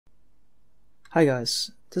Hi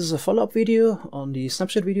guys, this is a follow-up video on the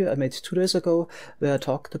snapshot video I made 2 days ago where I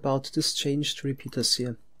talked about this changed repeaters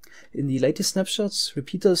here. In the latest snapshots,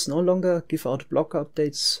 repeaters no longer give out block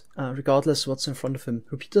updates regardless what's in front of them.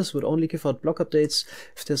 Repeaters would only give out block updates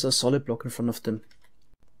if there's a solid block in front of them.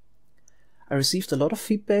 I received a lot of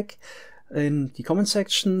feedback in the comment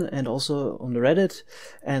section and also on the Reddit,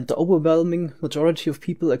 and the overwhelming majority of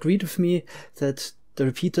people agreed with me that the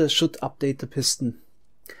repeater should update the piston.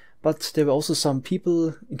 But there were also some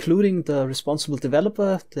people, including the responsible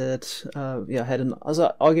developer, that had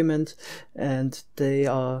another argument, and they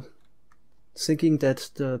are thinking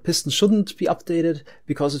that the piston shouldn't be updated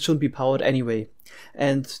because it shouldn't be powered anyway.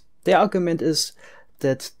 And their argument is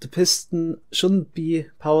that the piston shouldn't be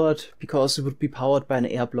powered because it would be powered by an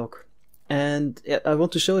air block. And I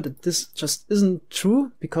want to show that this just isn't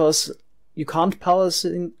true, because you can't power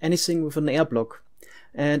anything with an air block.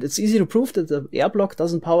 And it's easy to prove that the air block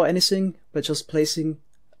doesn't power anything by just placing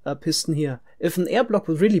a piston here. If an air block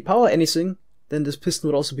would really power anything, then this piston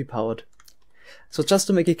would also be powered. So just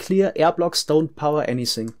to make it clear, air blocks don't power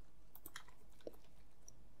anything.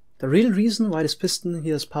 The real reason why this piston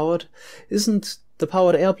here is powered isn't the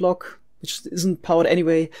powered air block, which isn't powered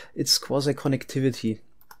anyway, it's quasi-connectivity.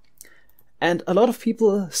 And a lot of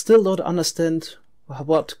people still don't understand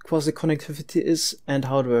what quasi-connectivity is and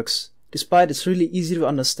how it works, despite it's really easy to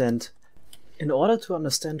understand. In order to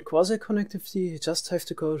understand quasi-connectivity, you just have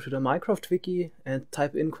to go to the Minecraft wiki and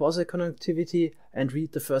type in quasi-connectivity and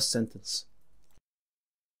read the first sentence.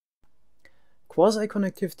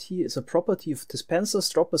 Quasi-connectivity is a property of dispensers,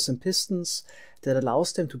 droppers and pistons that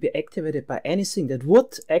allows them to be activated by anything that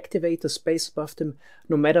would activate the space above them,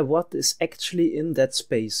 no matter what is actually in that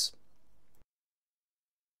space.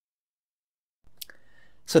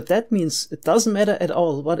 So that means it doesn't matter at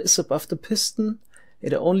all what is above the piston,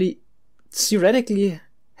 it only theoretically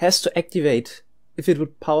has to activate if it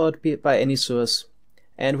would powered by any source.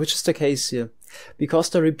 And which is the case here. Because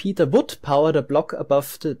the repeater would power the block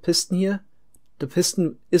above the piston here, the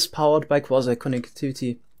piston is powered by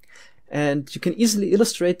quasi-connectivity. And you can easily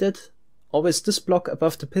illustrate that. Always this block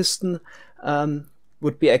above the piston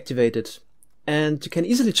would be activated. And you can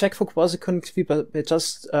easily check for quasi-connectivity by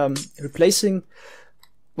just replacing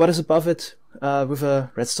what is above it with a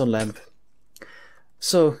redstone lamp.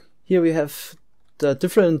 So here we have the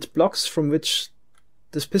different blocks from which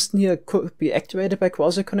this piston here could be activated by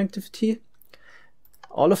quasi-connectivity.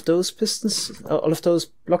 All of those pistons, all of those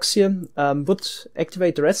blocks here would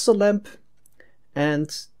activate the redstone lamp, and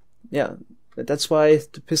yeah, that's why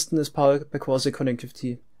the piston is powered by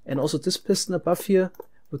quasi-connectivity. And also this piston above here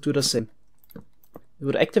would do the same. It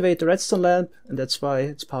would activate the redstone lamp, and that's why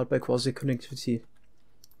it's powered by quasi-connectivity.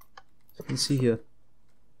 You can see here,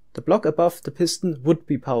 the block above the piston would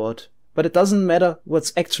be powered, but it doesn't matter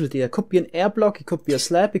what's actually there. It could be an air block, it could be a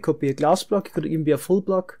slab, it could be a glass block, it could even be a full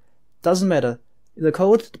block. Doesn't matter. In the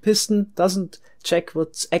code, the piston doesn't check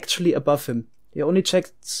what's actually above him. He only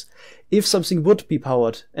checks if something would be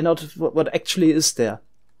powered and not what actually is there.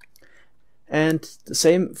 And the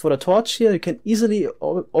same for the torch here. You can easily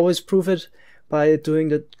always prove it by doing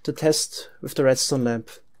the test with the redstone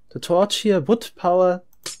lamp. The torch here would power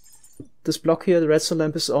this block here, the redstone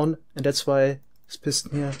lamp is on, and that's why this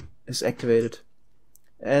piston here is activated.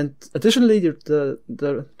 And additionally,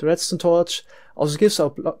 the redstone torch also gives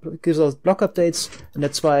out block updates, and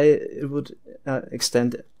that's why it would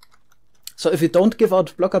extend. So if you don't give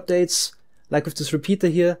out block updates, like with this repeater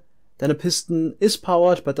here, then a piston is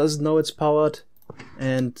powered but doesn't know it's powered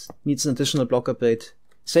and needs an additional block update.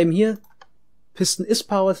 Same here, piston is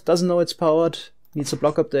powered, doesn't know it's powered, needs a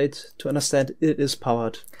block update to understand it is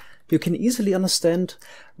powered. You can easily understand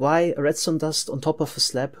why a redstone dust on top of a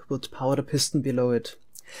slab would power the piston below it.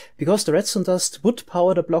 Because the redstone dust would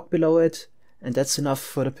power the block below it, and that's enough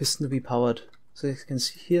for the piston to be powered. So you can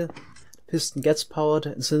see here, the piston gets powered,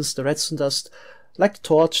 and since the redstone dust, like the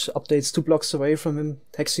torch, updates 2 blocks away from him,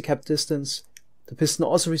 taxi cab distance, the piston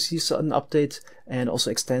also receives an update and also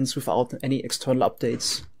extends without any external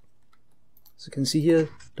updates. So you can see here,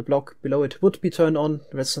 the block below it would be turned on,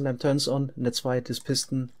 the redstone lamp turns on, and that's why this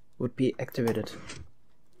piston would be activated.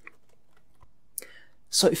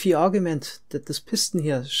 So if you argument that this piston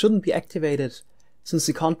here shouldn't be activated since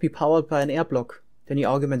it can't be powered by an air block, then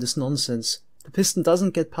your argument is nonsense. The piston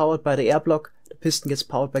doesn't get powered by the air block, the piston gets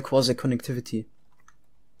powered by quasi-connectivity.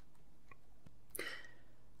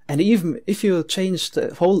 And even if you change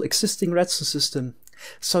the whole existing redstone system,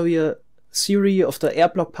 so your theory of the air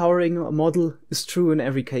block powering model is true in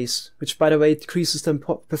every case, which by the way decreases the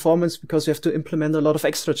performance because you have to implement a lot of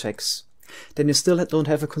extra checks. Then you still don't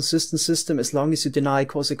have a consistent system as long as you deny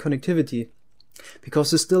quasi-connectivity.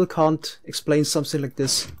 because they still can't explain something like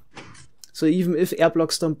this. So even if air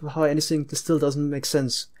blocks don't power anything, this still doesn't make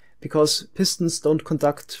sense, because pistons don't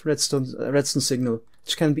conduct redstone signal,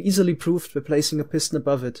 which can be easily proved by placing a piston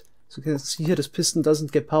above it. So you can see here this piston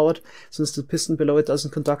doesn't get powered, since the piston below it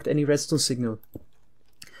doesn't conduct any redstone signal.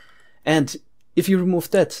 And if you remove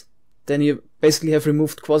that, then you basically have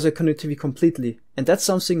removed quasi-conductivity completely. And that's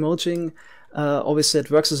something Mojang always said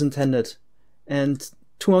works as intended. And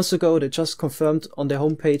 2 months ago, they just confirmed on their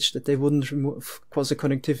homepage that they wouldn't remove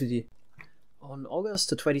quasi-conductivity. On August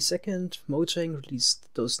the 22nd, Mojang released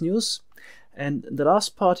those news. And in the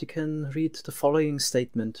last part, you can read the following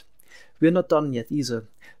statement. We're not done yet either.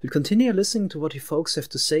 We'll continue listening to what you folks have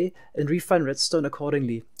to say and refine redstone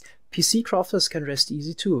accordingly. PC crafters can rest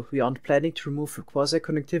easy too. We aren't planning to remove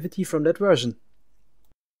quasi-conductivity from that version.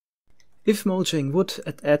 If Mojang would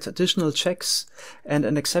add additional checks and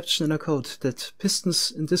an exception in our code that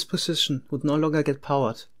pistons in this position would no longer get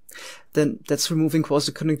powered, then that's removing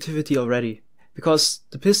quasi-conductivity already, because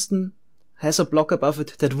the piston has a block above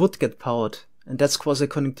it that would get powered, and that's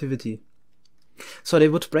quasi-conductivity. So they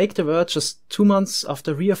would break the word just 2 months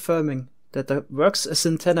after reaffirming that the works as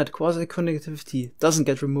intended quasi-conductivity doesn't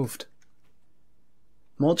get removed.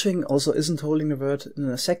 Mojang also isn't holding the word in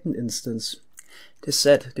a second instance. They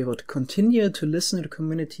said they would continue to listen to the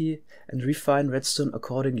community and refine redstone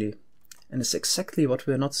accordingly. And it's exactly what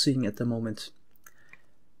we are not seeing at the moment.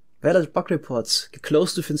 Valid bug reports get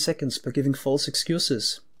closed within seconds by giving false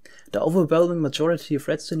excuses. The overwhelming majority of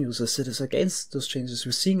redstone users that is against those changes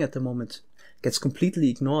we're seeing at the moment gets completely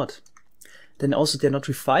ignored. Then also they're not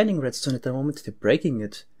refining redstone at the moment, they're breaking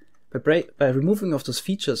it. By removing of those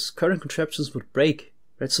features, current contraptions would break.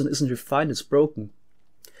 Redstone isn't refined, it's broken.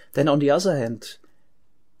 Then on the other hand,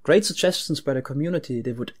 great suggestions by the community,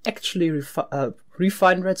 they would actually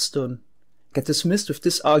refine redstone, get dismissed with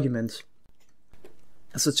this argument.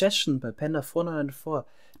 A suggestion by Panda 494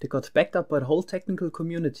 that got backed up by the whole technical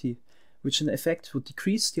community, which in effect would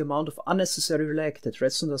decrease the amount of unnecessary lag that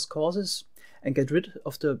redstone thus causes, and get rid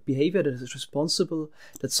of the behavior that is responsible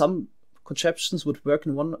that some contraptions would work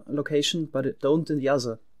in one location but it don't in the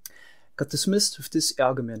other. Got dismissed with this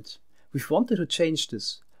argument. We've wanted to change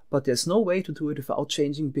this, but there's no way to do it without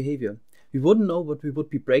changing behavior. We wouldn't know what we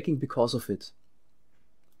would be breaking because of it.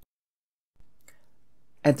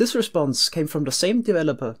 And this response came from the same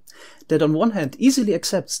developer that on one hand easily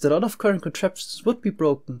accepts that a lot of current contraptions would be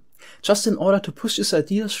broken, just in order to push this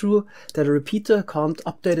idea through that a repeater can't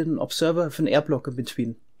update an observer with an air block in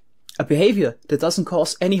between. A behavior that doesn't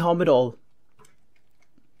cause any harm at all.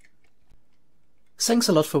 Thanks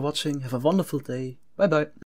a lot for watching, have a wonderful day, bye bye.